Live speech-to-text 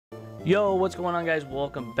Yo, what's going on, guys?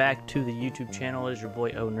 Welcome back to the YouTube channel. It is your boy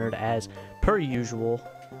O Nerd as per usual,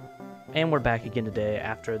 and we're back again today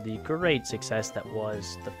after the great success that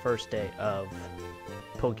was the first day of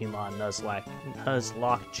Pokemon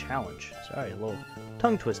Nuzlocke challenge. Sorry, a little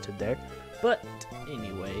tongue twisted there, but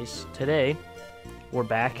anyways, today we're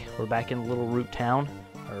back. We're back in Little Root Town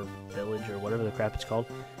or village or whatever the crap it's called,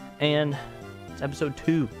 and it's episode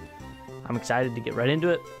 2. I'm excited to get right into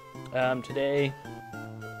it. Today,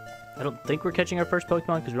 I don't think we're catching our first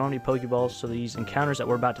Pokemon because we don't need Pokeballs, so these encounters that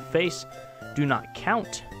we're about to face do not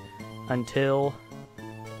count until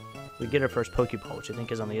we get our first Pokeball, which I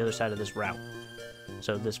think is on the other side of this route.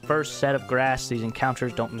 So this first set of grass, these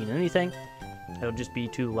encounters don't mean anything. It'll just be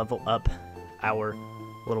to level up our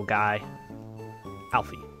little guy,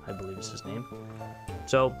 Alfie, I believe is his name.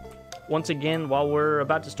 So once again, while we're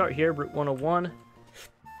about to start here, Route 101.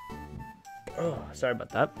 Oh, sorry about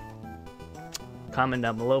that. Comment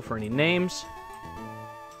down below for any names.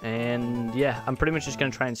 And yeah, I'm pretty much just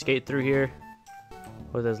going to try and skate through here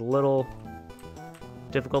with as little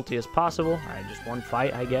difficulty as possible. Alright, just one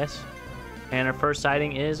fight, I guess. And our first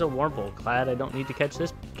sighting is a Wurmple. Glad I don't need to catch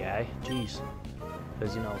this guy. Jeez.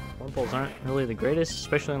 Because, you know, Wurmples aren't really the greatest,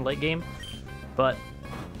 especially in late game. But,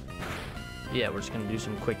 yeah, we're just going to do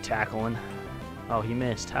some quick tackling. Oh, he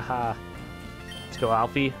missed. Haha. Let's go,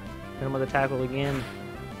 Alfie. Hit him with a tackle again.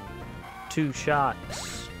 2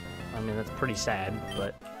 shots. I mean, that's pretty sad,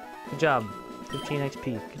 but good job. 15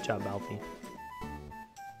 XP. Good job, Alfie.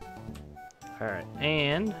 Alright,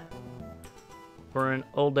 and we're in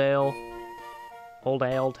Old Ale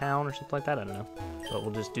Town or something like that. I don't know. But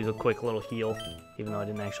we'll just do the quick little heal, even though I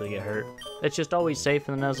didn't actually get hurt. It's just always safe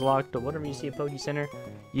in the Nuzlocke, but whenever you see a Poke Center,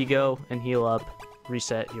 you go and heal up,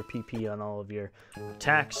 reset your PP on all of your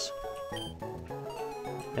attacks.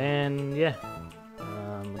 And yeah.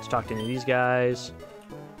 Let's talk to any of these guys.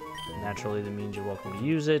 Naturally, that means you're welcome to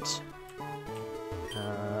use it.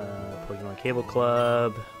 Pokemon Cable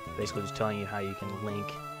Club. Basically just telling you how you can link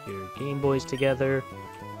your Game Boys together.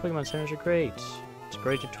 Pokemon Centers are great. It's a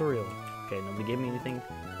great tutorial. Okay, nobody gave me anything.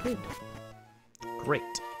 Good. Great.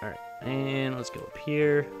 Alright, and let's go up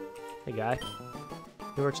here. Hey, guy.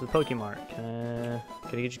 He works at the Pokemart. Can I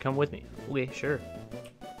get you to come with me? Okay, sure.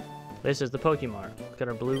 This is the Pokemart. Look at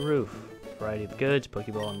our blue roof. Variety of goods,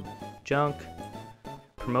 Pokeball and junk.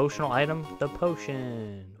 Promotional item, the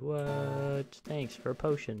potion. What? Thanks for a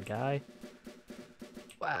potion, guy.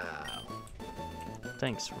 Wow.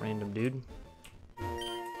 Thanks, random dude.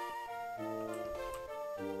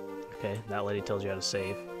 Okay, that lady tells you how to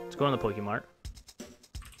save. Let's go in the Pokemart.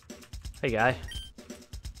 Hey, guy.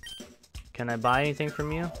 Can I buy anything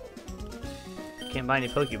from you? Can't buy any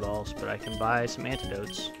Pokeballs, but I can buy some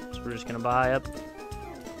antidotes. So we're just gonna buy up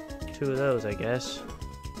 2 of those, I guess.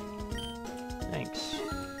 Thanks.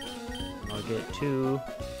 I'll get 2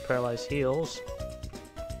 paralyzed heals.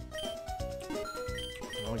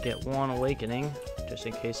 I'll get 1 awakening, just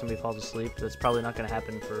in case somebody falls asleep. That's probably not going to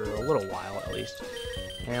happen for a little while, at least.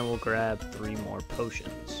 And we'll grab 3 more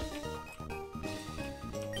potions.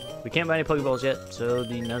 We can't buy any Pokeballs yet, so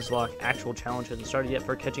the Nuzlocke actual challenge hasn't started yet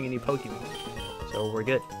for catching any Pokemon. So we're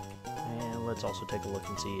good. And let's also take a look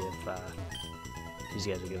and see if these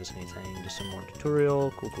guys will give us anything. Just some more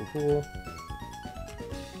tutorial. Cool, cool, cool.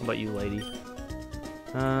 How about you, lady?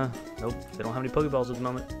 Nope. They don't have any Pokeballs at the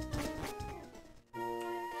moment.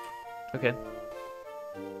 Okay.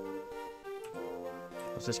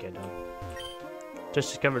 What's this guy doing? Just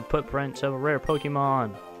discovered footprints of a rare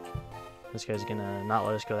Pokemon. This guy's gonna not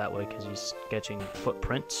let us go that way because he's sketching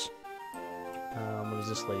footprints. What is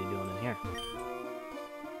this lady doing in here?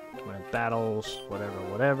 Winning battles,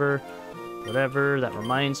 whatever. That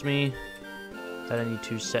reminds me that I need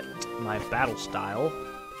to set my battle style.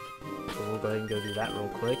 So we'll go ahead and go do that real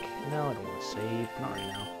quick. No, I don't want to save. Not right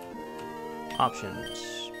now.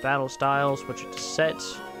 Options. Battle style. Switch it to set.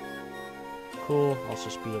 Cool. Also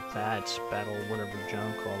speed up that. Battle whatever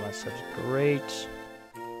junk. All that stuff's great.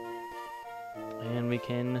 And we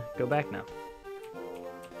can go back now.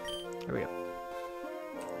 There we go.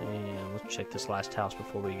 And let's check this last house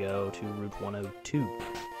before we go to Route 102.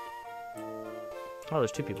 Oh,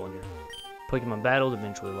 there's 2 people in here. Pokemon battled,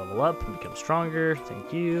 eventually level up and become stronger.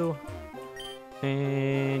 Thank you.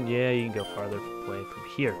 And yeah, you can go farther away from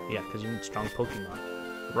here. Yeah, because you need strong Pokemon.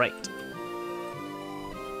 Right.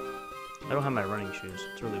 I don't have my running shoes.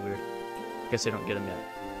 It's really weird. Guess I don't get them yet.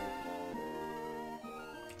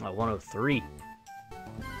 Oh, 103.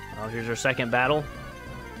 Oh, here's our second battle.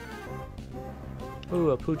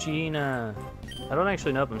 Ooh, a Poochyena. I don't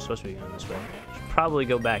actually know if I'm supposed to be going this way. Should probably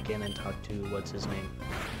go back in and talk to what's his name.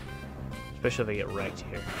 Especially if I get wrecked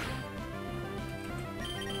here.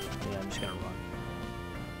 Yeah, just gonna run.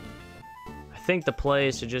 I think the play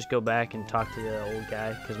is to just go back and talk to the old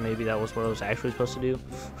guy, because maybe that was what I was actually supposed to do.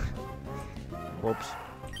 Whoops.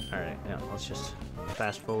 Alright, yeah, let's just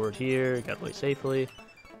fast forward here. Got away safely.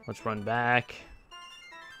 Let's run back.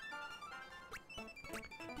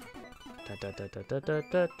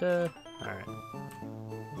 Alright.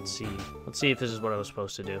 Let's see. Let's see if this is what I was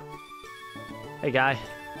supposed to do. Hey, guy.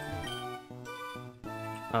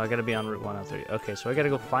 Oh, I gotta be on Route 103. Okay, so I gotta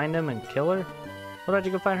go find him and kill her? What did I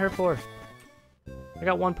go find her for? I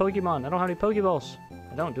got one Pokemon. I don't have any Pokeballs.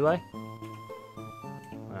 I don't, do I? Oh,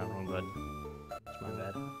 wrong button. That's my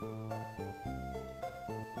bad.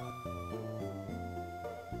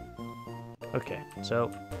 Okay, so,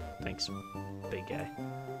 thanks, big guy.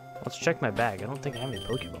 Let's check my bag. I don't think I have any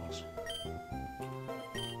Pokeballs.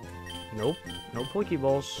 Nope, no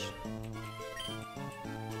Pokeballs.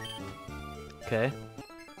 Okay.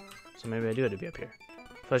 So maybe I do have to be up here.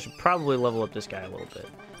 So I should probably level up this guy a little bit.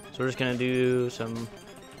 So we're just gonna do some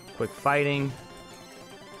quick fighting.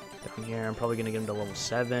 Down here, I'm probably gonna get him to level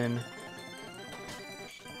 7.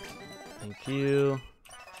 Thank you.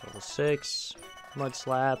 Level 6. Mud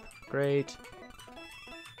Slap. Great.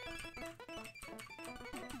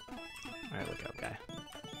 Alright, look out, guy.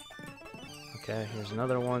 Okay, here's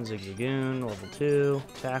another one. Zigzagoon, level 2.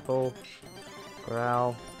 Tackle.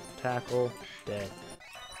 Growl. Tackle. Dead.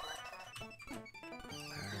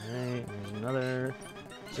 Alright, there's another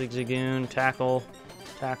Zigzagoon. Tackle.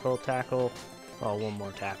 Tackle, tackle. Oh, one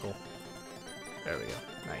more tackle. There we go.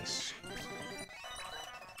 Nice.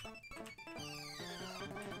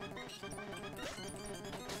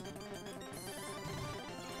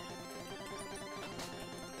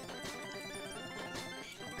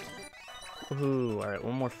 Woohoo. Alright,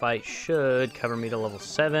 one more fight should cover me to level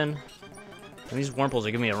 7. And these Wurmples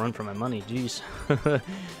are giving me a run for my money. Jeez. I'm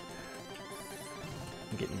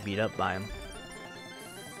getting beat up by them.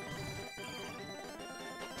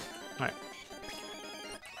 Alright.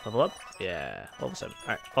 Level up? Yeah. Level 7.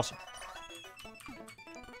 Alright, awesome.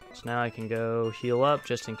 So now I can go heal up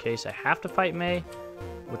just in case I have to fight May,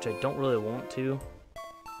 which I don't really want to.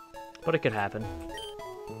 But it could happen.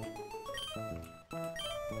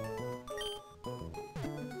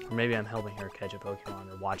 Or maybe I'm helping her catch a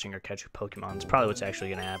Pokemon or watching her catch a Pokemon. It's probably what's actually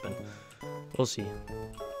going to happen. We'll see.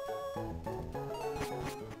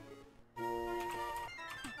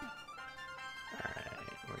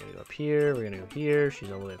 Up here, we're gonna go here.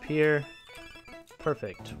 She's all the way up here.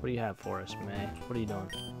 Perfect. What do you have for us, May? What are you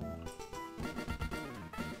doing?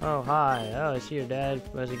 Oh, hi. Oh, I see your dad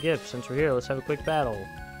as a gift. Since we're here, let's have a quick battle.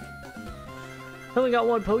 I only got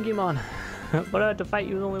one Pokemon, but I had to fight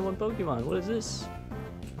you with only one Pokemon. What is this?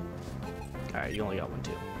 Alright, you only got one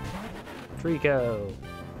too. Trico.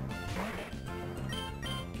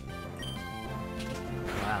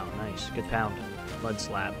 Wow, nice. Good pound. Mud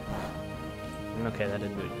Slap. Okay, that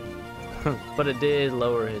didn't do it. But it did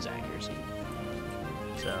lower his accuracy.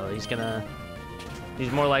 So he's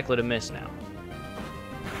more likely to miss now.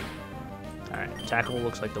 Alright, tackle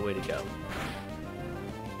looks like the way to go.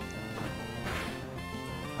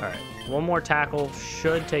 Alright, one more tackle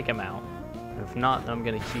should take him out. If not, then I'm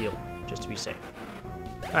gonna heal, just to be safe.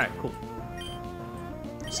 Alright, cool.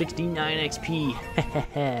 69 XP.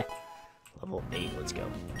 Level 8, let's go.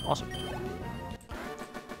 Awesome.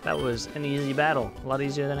 That was an easy battle. A lot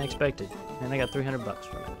easier than I expected. And I got 300 bucks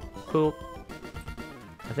from it. Cool.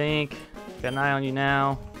 I think. Got an eye on you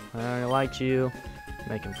now. I already liked you.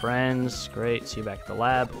 Making friends. Great. See you back at the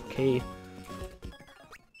lab. Okay.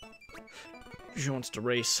 She wants to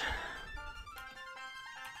race.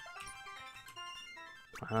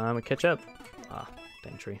 I'm gonna catch up. Ah,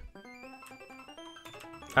 dang tree.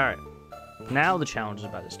 Alright. Now the challenge is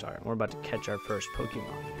about to start. We're about to catch our first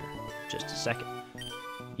Pokemon here. Just a second.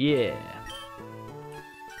 Yeah.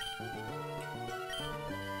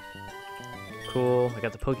 Cool. I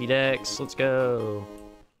got the Pokédex. Let's go.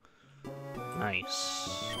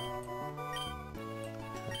 Nice.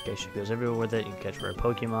 Okay, she goes everywhere with it. You can catch rare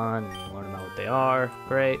Pokemon and learn about what they are.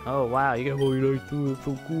 Great. Oh, wow. You got Pokédex too. That's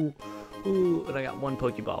so cool. Ooh, and I got one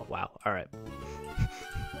Pokeball. Wow. All right.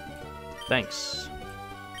 Thanks.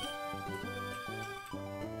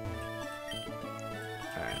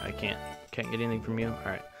 All right. I can't get anything from you. All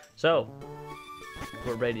right. So,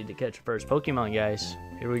 we're ready to catch our first Pokemon, guys.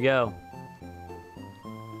 Here we go.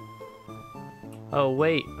 Oh,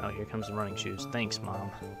 wait. Oh, here comes the running shoes. Thanks,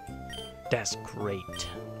 Mom. That's great.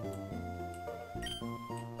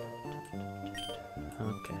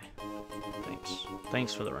 Okay. Thanks.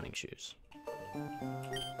 Thanks for the running shoes.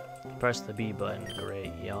 Press the B button.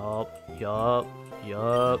 Great. Yup. Yup.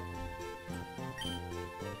 Yup.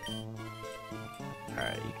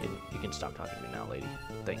 Alright, you You can stop talking to me now, lady.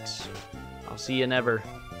 Thanks. I'll see you never.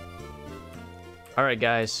 Alright,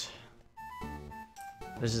 guys.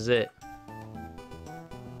 This is it.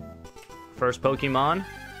 First Pokemon.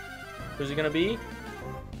 Who's it gonna be?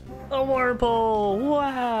 A Wurmple!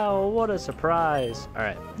 Wow, what a surprise! All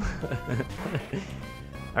right,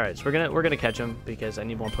 all right. So we're gonna catch him because I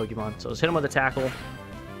need more Pokemon. So let's hit him with a tackle,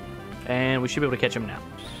 and we should be able to catch him now.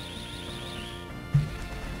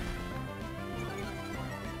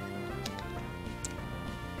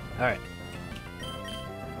 All right,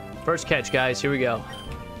 first catch, guys. Here we go.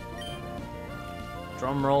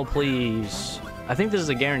 Drum roll, please. I think this is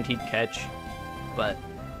a guaranteed catch, but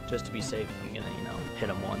just to be safe, I'm gonna, hit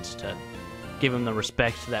him once to give him the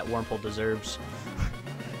respect that Wurmple deserves.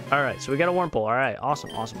 Alright, so we got a Wurmple. Alright, awesome.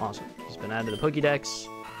 He's been added to the Pokédex.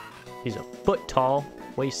 He's a foot tall,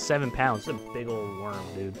 weighs 7 pounds. It's a big old worm,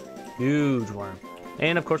 dude. Huge worm.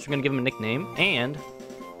 And of course, we're gonna give him a nickname. And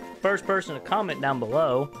first person to comment down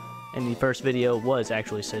below in the first video was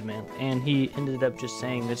actually Sidman. And he ended up just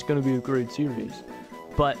saying it's gonna be a great series.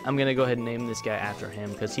 But I'm gonna go ahead and name this guy after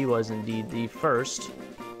him because he was indeed the first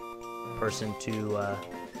person to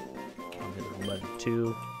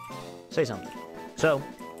say something. So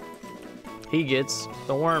he gets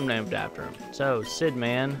the worm named after him. So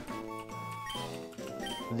Sidman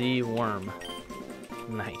the worm.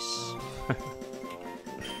 Nice.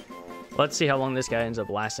 Let's see how long this guy ends up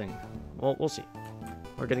lasting. Well, we'll see.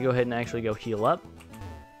 We're gonna go ahead and actually go heal up.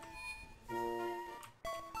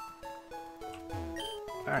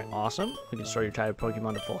 Alright, awesome. We can restore your tired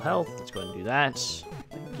Pokemon to full health. Let's go ahead and do that.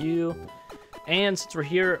 Thank you. And since we're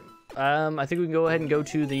here, I think we can go ahead and go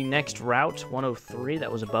to the next route, 103, that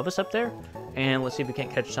was above us up there. And let's see if we can't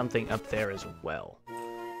catch something up there as well.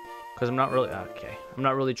 Because I'm not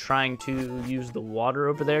really trying to use the water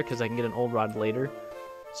over there because I can get an old rod later.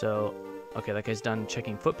 So, okay, that guy's done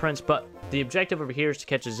checking footprints. But the objective over here is to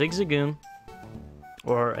catch a Zigzagoon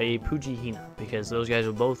or a Poochyena, because those guys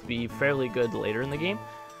will both be fairly good later in the game.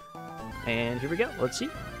 And here we go. Let's see.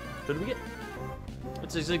 What do we get?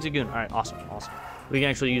 It's a Zigzagoon. All right, awesome. We can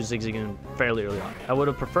actually use Zigzagoon fairly early on. I would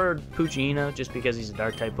have preferred Poochyena just because he's a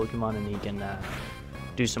Dark-type Pokemon and he can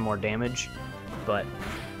do some more damage, but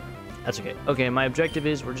that's okay. Okay, my objective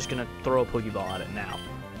is we're just going to throw a Pokeball at it now.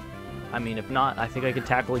 I mean, if not, I think I could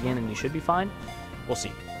tackle again and he should be fine. We'll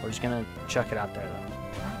see. We're just going to chuck it out there,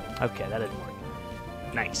 though. Okay, that didn't work.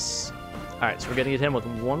 Nice. All right, so we're going to get him with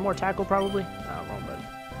one more tackle, probably. Oh, wrong button.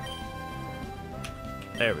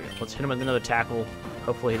 There we go. Let's hit him with another tackle.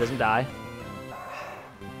 Hopefully he doesn't die.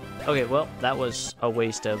 Okay, well, that was a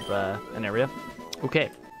waste of an area.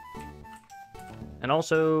 Okay. And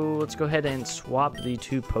also, let's go ahead and swap the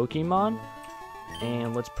two Pokemon.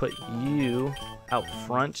 And let's put you out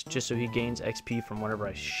front just so he gains XP from whenever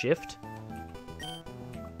I shift.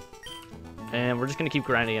 And we're just going to keep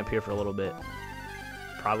grinding up here for a little bit.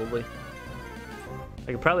 Probably.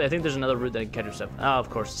 I think there's another route that can catch her stuff. Oh, of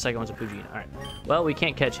course, the second one's a Poochyena. Alright. Well, we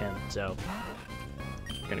can't catch him, so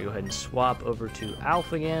we're going to go ahead and swap over to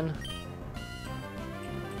Alpha again.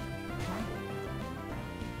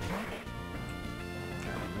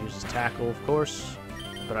 Use his tackle, of course,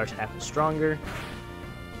 but our tackle is stronger.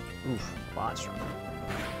 Oof, a lot stronger.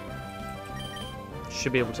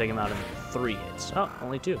 Should be able to take him out in 3 hits. Oh,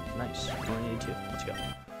 only 2. Nice. Only need 2. Let's go.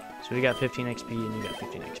 So we got 15 XP and you got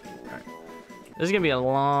 15 XP. Alright. This is going to be a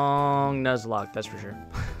long Nuzlocke, that's for sure.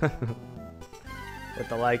 With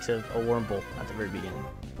the likes of a Wurmple at the very beginning.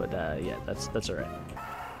 But yeah, that's alright.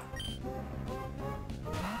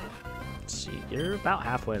 Let's see, you're about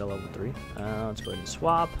halfway to level 3. Let's go ahead and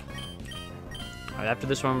swap. Alright, after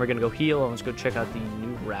this one we're going to go heal, and let's go check out the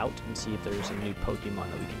new route and see if there's a new Pokemon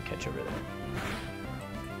that we can catch over there.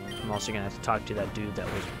 I'm also going to have to talk to that dude that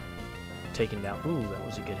was taken down. Ooh, that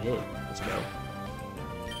was a good hit. Let's go.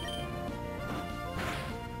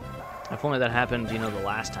 If only that happened, the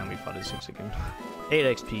last time we fought a Zigzagoon.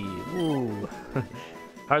 8 XP. Ooh.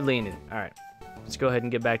 Hardly anything. Alright. Let's go ahead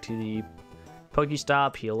and get back to the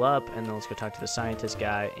Pokestop, heal up, and then let's go talk to the scientist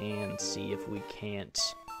guy and see if we can't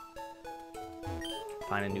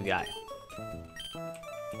find a new guy.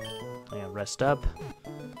 Yeah, rest up.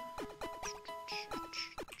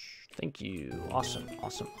 Thank you. Awesome.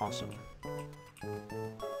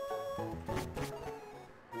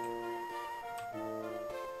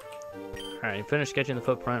 Alright, finished sketching the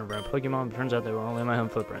footprint of our Pokemon. Turns out they were only my home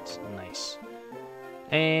footprints. Nice.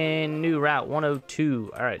 And new route,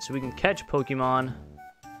 102. Alright, so we can catch Pokemon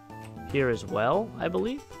here as well, I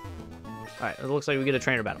believe. Alright, it looks like we get a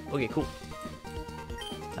trainer battle. Okay, cool.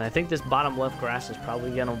 And I think this bottom left grass is probably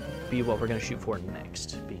going to be what we're going to shoot for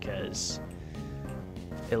next. Because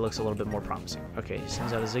it looks a little bit more promising. Okay, he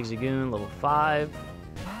sends out a Zigzagoon, level 5.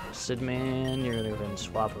 Sidman, you're going to go ahead and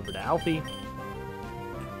swap over to Alfie.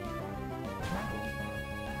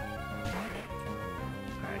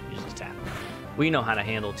 Alright, use his tackle. We know how to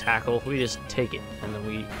handle tackle. We just take it, and then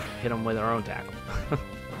we hit them with our own tackle.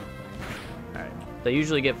 Alright, they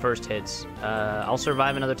usually get first hits. I'll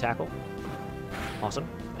survive another tackle. Awesome.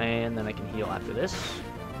 And then I can heal after this.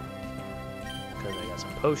 Because I got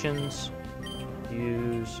some potions.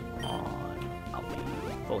 Use on Alfie.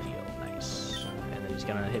 Full heal. Nice. And then he's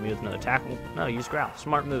going to hit me with another tackle. No, use Growl.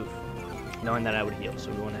 Smart move. Knowing that I would heal,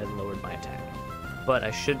 so we went ahead and lowered my attack. But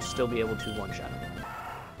I should still be able to one-shot him.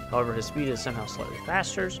 However, his speed is somehow slightly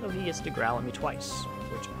faster, so he gets to growl at me twice,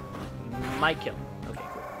 which might kill him. Okay,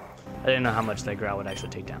 cool. I didn't know how much that growl would actually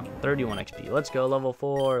take down. 31 XP. Let's go, level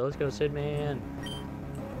 4. Let's go, Sidman.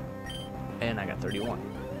 And I got 31.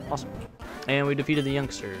 Awesome. And we defeated the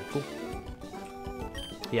youngster. Cool.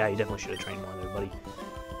 Yeah, you definitely should have trained more there, buddy.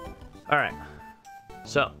 Alright.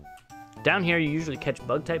 So, down here you usually catch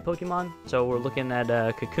bug-type Pokemon. So we're looking at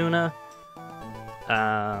Kakuna,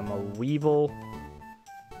 a Weevil,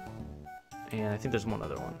 and I think there's one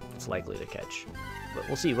other one it's likely to catch. But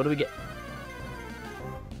we'll see. What do we get?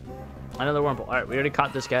 Another Wurmple. Alright, we already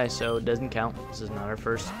caught this guy, so it doesn't count. This is not our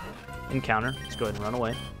first encounter. Let's go ahead and run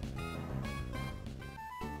away.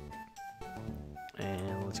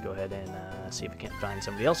 And let's go ahead and see if we can't find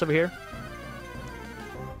somebody else over here.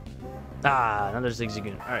 Ah, another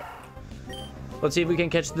Zigzagoon. Alright. Let's see if we can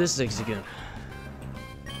catch this Zigzagoon.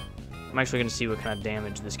 I'm actually going to see what kind of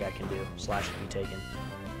damage this guy can do. Slash can be taken.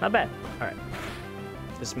 Not bad. Alright.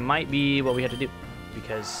 This might be what we have to do.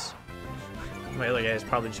 Because my other guy is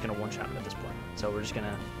probably just going to one-shot him at this point. So we're just going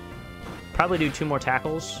to probably do 2 more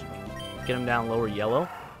tackles. Get him down lower yellow.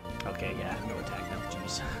 Okay, yeah, no attack now.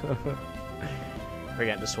 Jeez. We're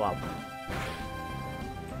going to swap.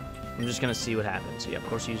 I'm just going to see what happens. Yeah, of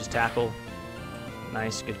course, he uses tackle.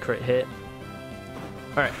 Nice, good crit hit.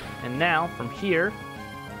 Alright, and now from here,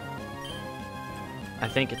 I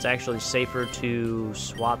think it's actually safer to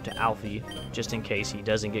swap to Alfie, just in case he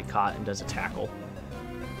doesn't get caught and does a tackle.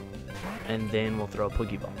 And then we'll throw a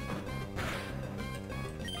Pokeball.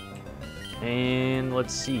 And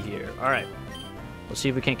let's see here. Alright, let's see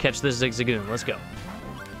if we can catch this Zigzagoon. Let's go.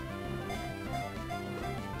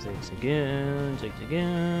 Zigzagoon,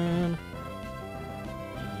 Zigzagoon.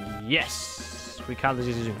 Yes! We caught the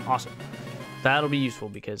Zigzagoon. Awesome. That'll be useful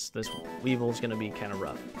because this Weevil is going to be kind of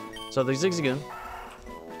rough. So the Zigzagoon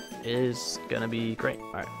is going to be great.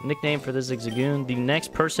 Alright, nickname for the Zigzagoon. The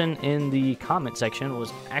next person in the comment section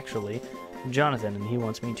was actually Jonathan, and he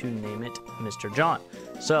wants me to name it Mr. John.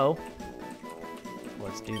 So,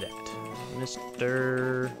 let's do that.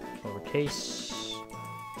 Mr. lowercase.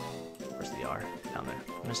 Where's the R? Down there.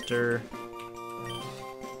 Mr.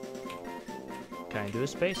 Can I do a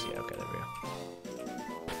space? Yeah, okay, there we go.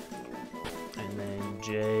 And then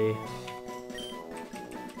J,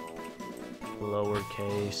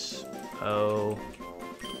 lowercase O,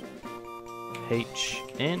 H,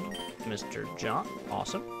 N, Mr. John.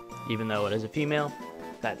 Awesome. Even though it is a female,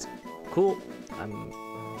 that's cool.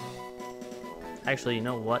 Actually, you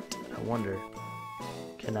know what? I wonder,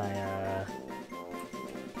 can I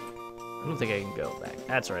don't think I can go back.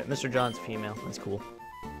 That's all right. Mr. John's female. That's cool.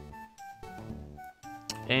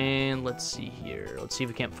 And let's see here. Let's see if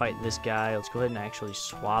we can't fight this guy. Let's go ahead and actually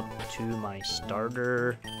swap to my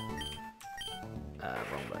starter.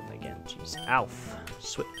 Wrong button again. Jeez. Alf.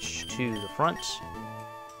 Switch to the front.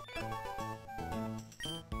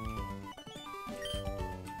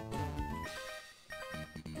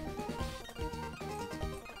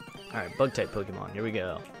 Alright, bug-type Pokemon. Here we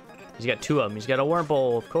go. He's got 2 of them. He's got a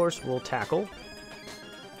Wurmple. Of course, we'll tackle.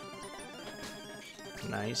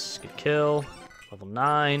 Nice. Good kill. Level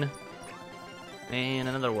 9. And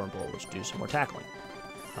another Wurmple. Let's do some more tackling.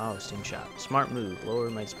 Oh, Sting Shot. Smart move. Lower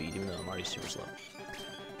my speed, even though I'm already super slow.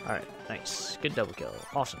 Alright, nice. Good double kill.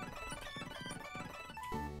 Awesome.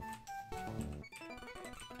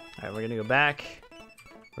 Alright, we're going to go back.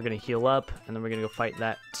 We're going to heal up, and then we're going to go fight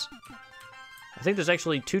that. I think there's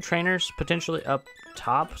actually 2 trainers potentially up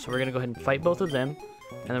top, so we're going to go ahead and fight both of them.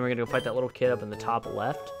 And then we're going to go fight that little kid up in the top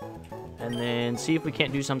left. And then see if we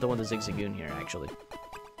can't do something with the Zigzagoon here, actually.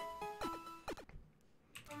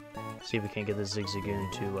 See if we can't get the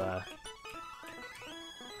Zigzagoon to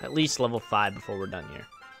at least level 5 before we're done here.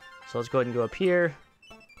 So let's go ahead and go up here.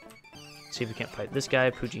 See if we can't fight this guy,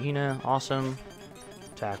 Pujihina. Awesome.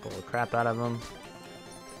 Tackle the crap out of him.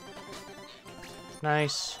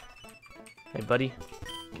 Nice. Hey, buddy.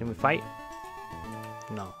 Can we fight?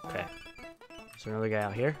 No. Okay. Is there another guy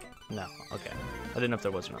out here? No. Okay. I didn't know if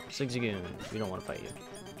there was or not. Zigzagoon. We don't want to fight you.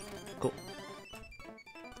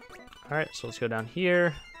 Alright, so let's go down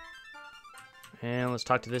here. And let's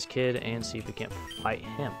talk to this kid and see if we can't fight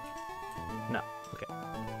him. No. Okay.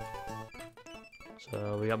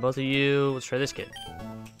 So we got both of you. Let's try this kid.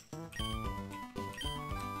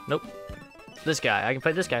 Nope. This guy. I can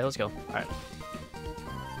fight this guy. Let's go. Alright.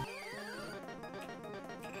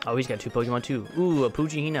 Oh, he's got 2 Pokemon too. Ooh, a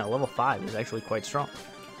Pugihina, level 5 is actually quite strong.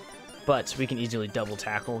 But we can easily double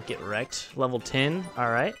tackle, get wrecked. Level 10,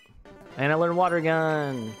 alright. And I learned Water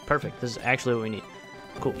Gun. Perfect, this is actually what we need.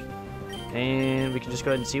 Cool. And we can just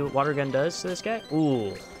go ahead and see what Water Gun does to this guy.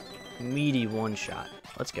 Ooh, meaty one-shot.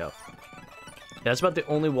 Let's go. Yeah, that's about the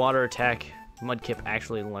only water attack Mudkip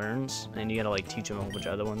actually learns. And you gotta like teach him a whole bunch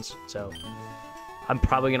of other ones. So I'm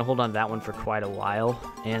probably gonna hold on to that one for quite a while.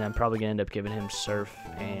 And I'm probably gonna end up giving him Surf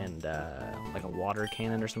and like a water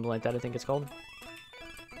cannon or something like that, I think it's called.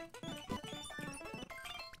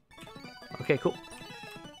 Okay, cool.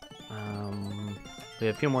 We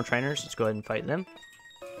have a few more trainers. Let's go ahead and fight them.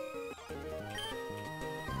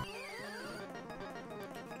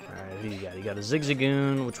 Alright, who you got? You got a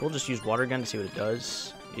Zigzagoon, which we'll just use Water Gun to see what it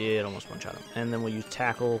does. Yeah, it almost one-shot him. And then we'll use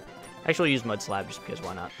Tackle. Actually, we'll use Mud Slap just because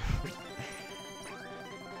why not?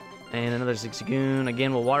 And another Zigzagoon.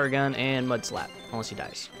 Again, we'll Water Gun and Mud Slap. Unless he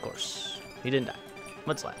dies, of course. He didn't die.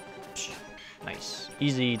 Mud Slap. Psh, nice.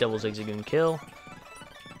 Easy double Zigzagoon kill.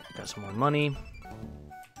 Got some more money.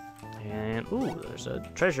 And, ooh, there's a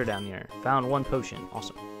treasure down here. Found 1 potion.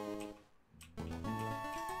 Awesome.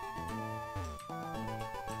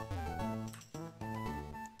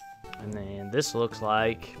 And then this looks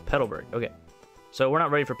like Petalburg. Okay. So we're not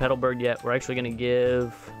ready for Petalburg yet. We're actually going to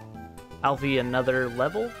give Alfie another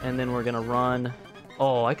level. And then we're going to run...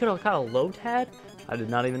 Oh, I could have caught a Lotad? I did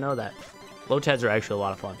not even know that. Lotads are actually a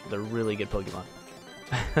lot of fun. They're really good Pokemon.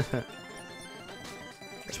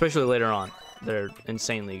 Especially later on. They're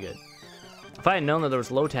insanely good. If I had known that there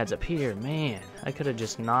was Lotads up here, man, I could have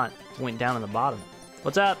just not went down in the bottom.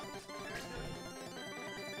 What's up?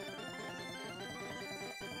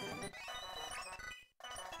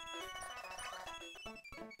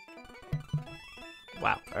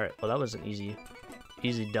 Wow. Alright, well that was an easy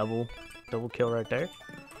double kill right there.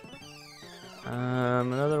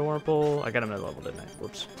 Another Wurmple. I got him at level, didn't I?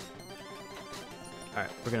 Whoops.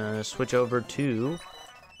 Alright, we're gonna switch over to...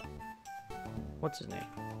 What's his name?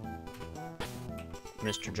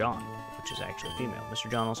 Mr. John, which is actually female. Mr.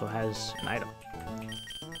 John also has an item.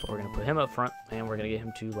 But we're gonna put him up front, and we're gonna get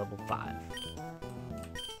him to level 5.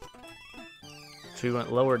 So we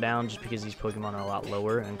went lower down just because these Pokemon are a lot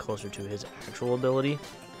lower and closer to his actual ability.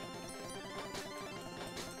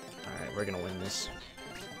 Alright, we're gonna win this.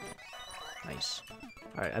 Nice.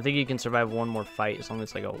 Alright, I think he can survive one more fight as long as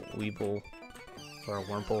it's like a Weevil or a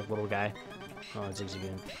Wurmple little guy. Oh, it's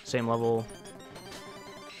Zigzagoon. Same level.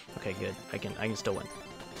 Okay, good. I can still win.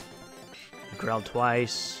 He growled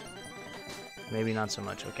twice. Maybe not so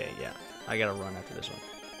much. Okay, yeah. I gotta run after this one.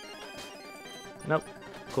 Nope.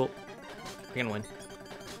 Cool. We're gonna win.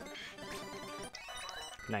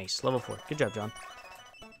 Nice. Level 4. Good job, John.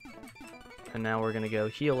 And now we're gonna go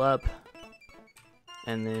heal up.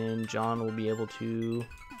 And then John will be able to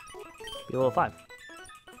be level 5.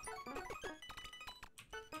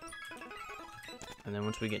 And then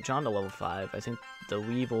once we get John to level 5, I think the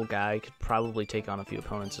Weevil guy could probably take on a few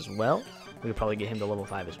opponents as well. We could probably get him to level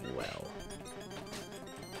 5 as well.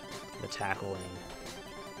 The tackling.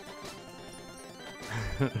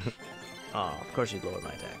 Oh, of course you'd lower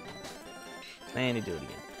my attack. And he'd do it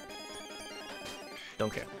again.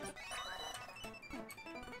 Don't care.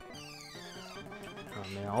 Oh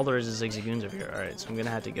man, all there is Zigzagoons over here. Alright, so I'm gonna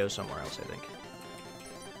have to go somewhere else, I think.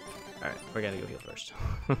 Alright, we're gonna go heal first.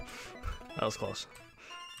 That was close.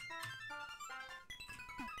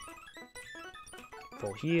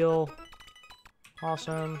 Full heal.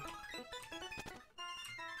 Awesome.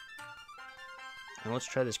 And let's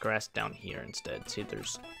try this grass down here instead. See if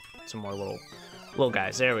there's some more little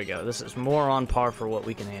guys. There we go. This is more on par for what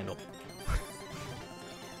we can handle.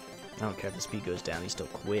 I don't care if the speed goes down. He's still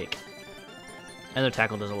quick. And their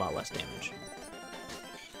tackle does a lot less damage.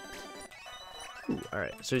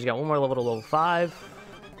 Alright, so he's got one more level to level 5.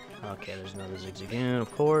 Okay, there's another Zigzagoon,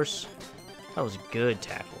 of course. That was a good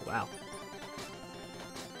tackle. Wow.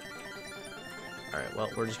 Alright, well,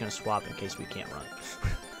 we're just going to swap in case we can't run.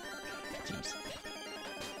 Jeez.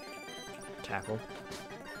 Tackle.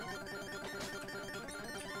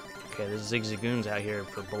 Okay, there's Zigzagoons out here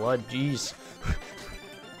for blood. Jeez.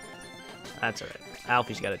 That's alright.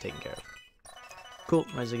 Alfie's got it taken care of. Cool.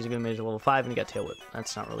 My Zigzagoon made it to level 5 and he got Tail Whip.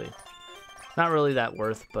 That's not really that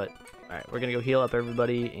worth, but alright, we're gonna go heal up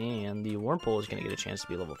everybody, and the Wurmple is gonna get a chance to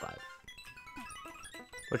be level 5.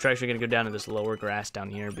 We're actually going to go down to this lower grass down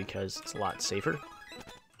here because it's a lot safer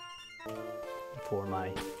for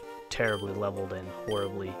my terribly leveled and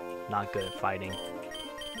horribly not good at fighting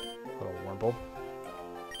little Wurmple.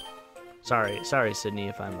 Sorry, Sydney,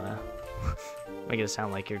 if I'm making it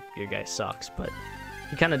sound like your guy sucks, but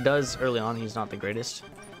he kind of does early on. He's not the greatest,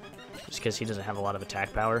 just because he doesn't have a lot of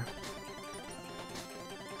attack power.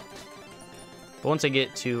 But once I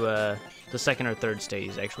get to the second or third stage,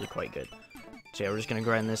 he's actually quite good. So yeah, we're just gonna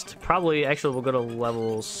grind this to probably, actually we'll go to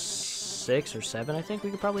level 6 or 7, I think we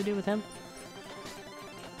could probably do with him.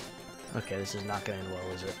 Okay, this is not gonna end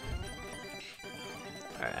well, is it?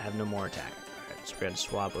 Alright, I have no more attack. Alright, so we're gonna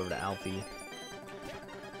swap over to Alfie.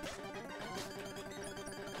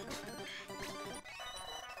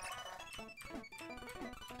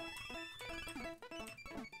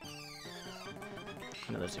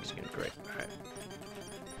 Another Zigzagoon, great. Alright.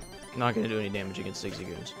 Not gonna do any damage against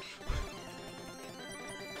Zigzagoons.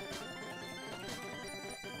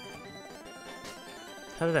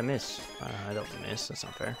 How did I miss? I don't miss, that's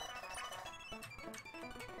not fair.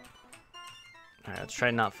 Alright, let's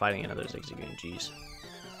try not fighting another Zigzagoon, jeez.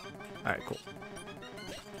 Alright, cool.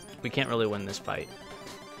 We can't really win this fight,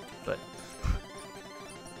 but...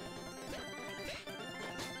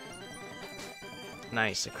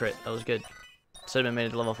 Nice, a crit, that was good. Cinnamon made it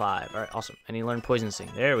to level 5. Alright, awesome. And he learned Poison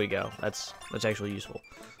Sting. There we go. That's actually useful.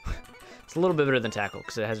 It's a little bit better than Tackle,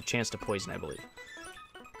 because it has a chance to poison, I believe.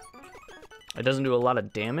 It doesn't do a lot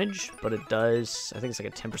of damage, but it does... I think it's like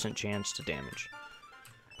a 10% chance to damage.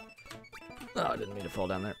 Oh, I didn't mean to fall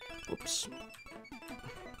down there. Oops.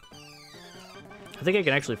 I think I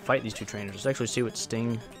can actually fight these two trainers. Let's actually see what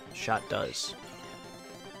Sting Shot does.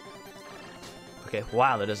 Okay,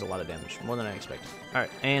 wow, that does a lot of damage. More than I expected. Alright,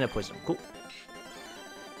 and a poison. Cool.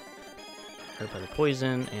 Hurt by the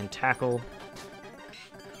poison, and Tackle.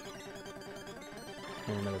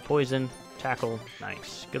 And another poison. Tackle.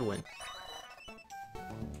 Nice. Good win.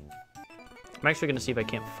 I'm actually going to see if I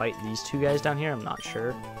can't fight these two guys down here. I'm not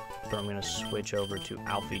sure. But I'm going to switch over to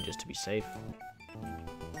Alfie just to be safe.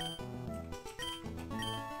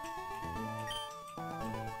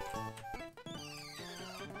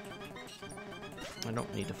 I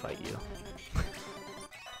don't need to fight you.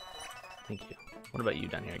 Thank you. What about you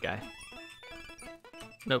down here, guy?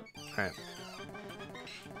 Nope. Alright.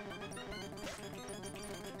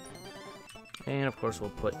 And of course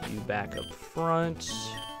we'll put you back up front.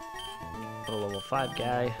 Put a level 5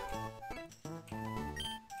 guy.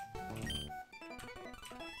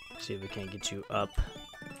 See if we can't get you up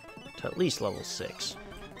to at least level 6.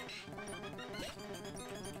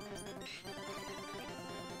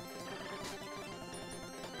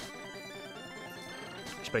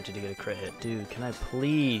 Expected to get a crit hit. Dude, can I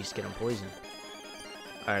please get him poisoned?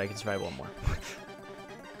 Alright, I can survive one more.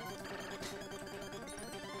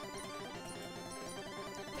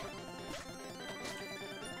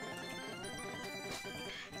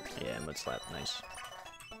 Yeah, mud slap, nice.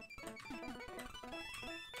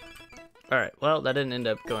 Alright, well, that didn't end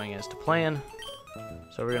up going as to plan.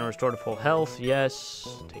 So we're going to restore to full health, yes.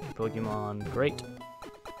 Take your Pokemon, great.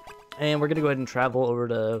 And we're going to go ahead and travel over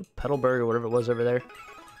to Petalburg or whatever it was over there.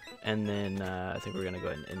 And then I think we're going to go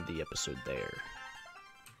ahead and end the episode there.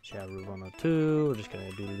 So yeah, Route 102, we're just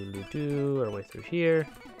going to do our way through here.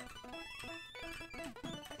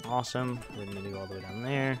 Awesome, we're going to do all the way down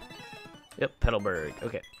there. Yep, Petalburg,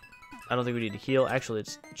 okay. I don't think we need to heal. Actually,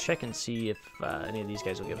 let's check and see if any of these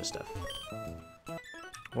guys will give us stuff.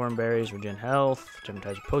 Worm berries, regen health, different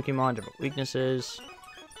types of Pokemon, different weaknesses.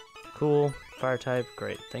 Cool. Fire type,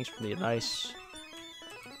 great. Thanks for the advice.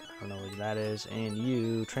 I don't know what that is. And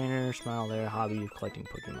you, trainer, smile there, hobby, collecting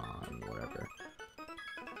Pokemon, whatever.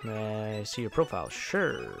 May I see your profile?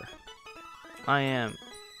 Sure. I am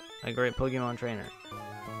a great Pokemon trainer.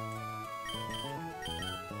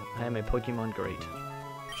 I am a Pokemon great.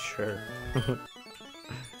 Sure.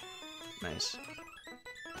 Nice.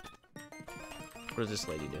 What does this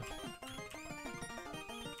lady do?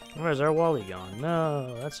 Where's our Wally gone?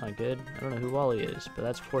 No, that's not good. I don't know who Wally is, but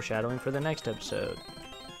that's foreshadowing for the next episode.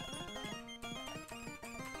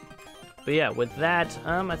 But yeah, with that,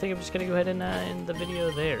 I think I'm just going to go ahead and end the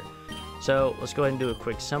video there. So, let's go ahead and do a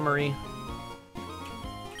quick summary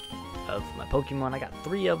of my Pokemon. I got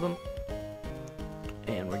 3 of them.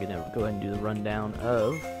 And we're going to go ahead and do the rundown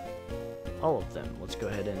of all of them. Let's go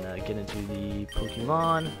ahead and get into the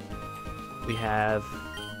Pokemon. We have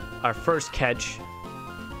our first catch,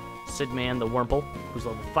 Sidman the Wurmple, who's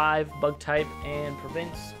level 5, bug type, and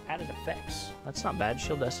prevents added effects. That's not bad.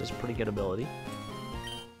 Shield Dust is a pretty good ability.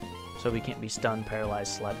 So we can't be stunned,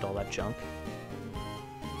 paralyzed, slept, all that junk.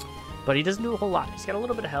 But he doesn't do a whole lot. He's got a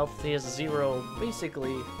little bit of health. He has 0,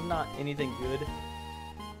 basically not anything good.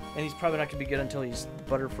 And he's probably not going to be good until he's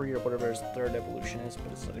Butterfree or whatever his 3rd evolution is,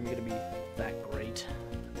 but it's not even going to be that great.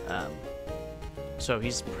 So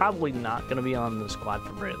he's probably not going to be on the squad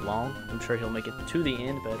for very long. I'm sure he'll make it to the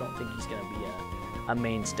end, but I don't think he's going to be a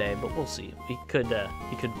mainstay. But we'll see. He could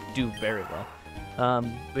do very well.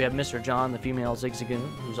 We have Mr. John, the female Zigzagoon,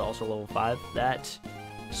 who's also level 5. That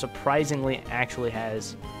surprisingly actually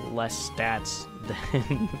has less stats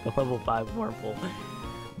than the level 5 Wurmple.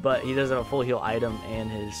 But he does have a full heal item, and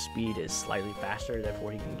his speed is slightly faster,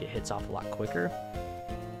 therefore he can get hits off a lot quicker.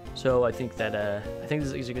 So I think that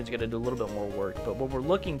this Zigzagoon's going to do a little bit more work. But what we're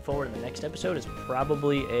looking for in the next episode is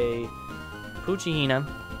probably a Poochyena,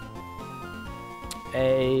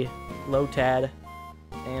 a Lotad,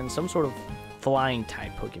 and some sort of flying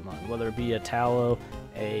type Pokemon, whether it be a Tallow,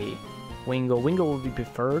 a Wingull. Wingull would be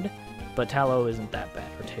preferred, but Tallow isn't that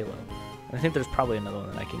bad, or Talo. And I think there's probably another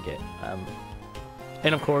one that I can get.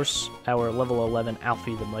 And of course, our level 11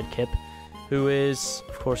 Alfie the Mudkip, who is,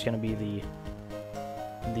 of course, going to be the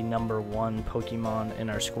 #1 Pokemon in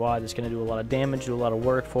our squad. That's going to do a lot of damage, do a lot of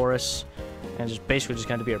work for us, and just basically just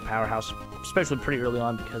going to be our powerhouse, especially pretty early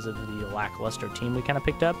on because of the lackluster team we kind of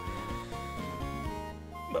picked up.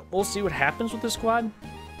 But we'll see what happens with the squad.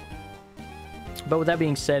 But with that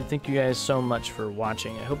being said, thank you guys so much for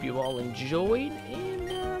watching. I hope you all enjoyed, and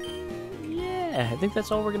yeah, I think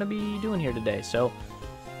that's all we're going to be doing here today. So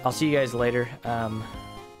I'll see you guys later.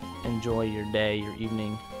 Enjoy your day, your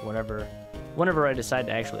evening, whenever I decide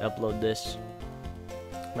to actually upload this.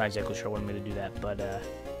 I'm not exactly sure when I'm going to do that, but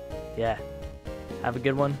yeah, have a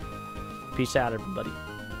good one. Peace out, everybody.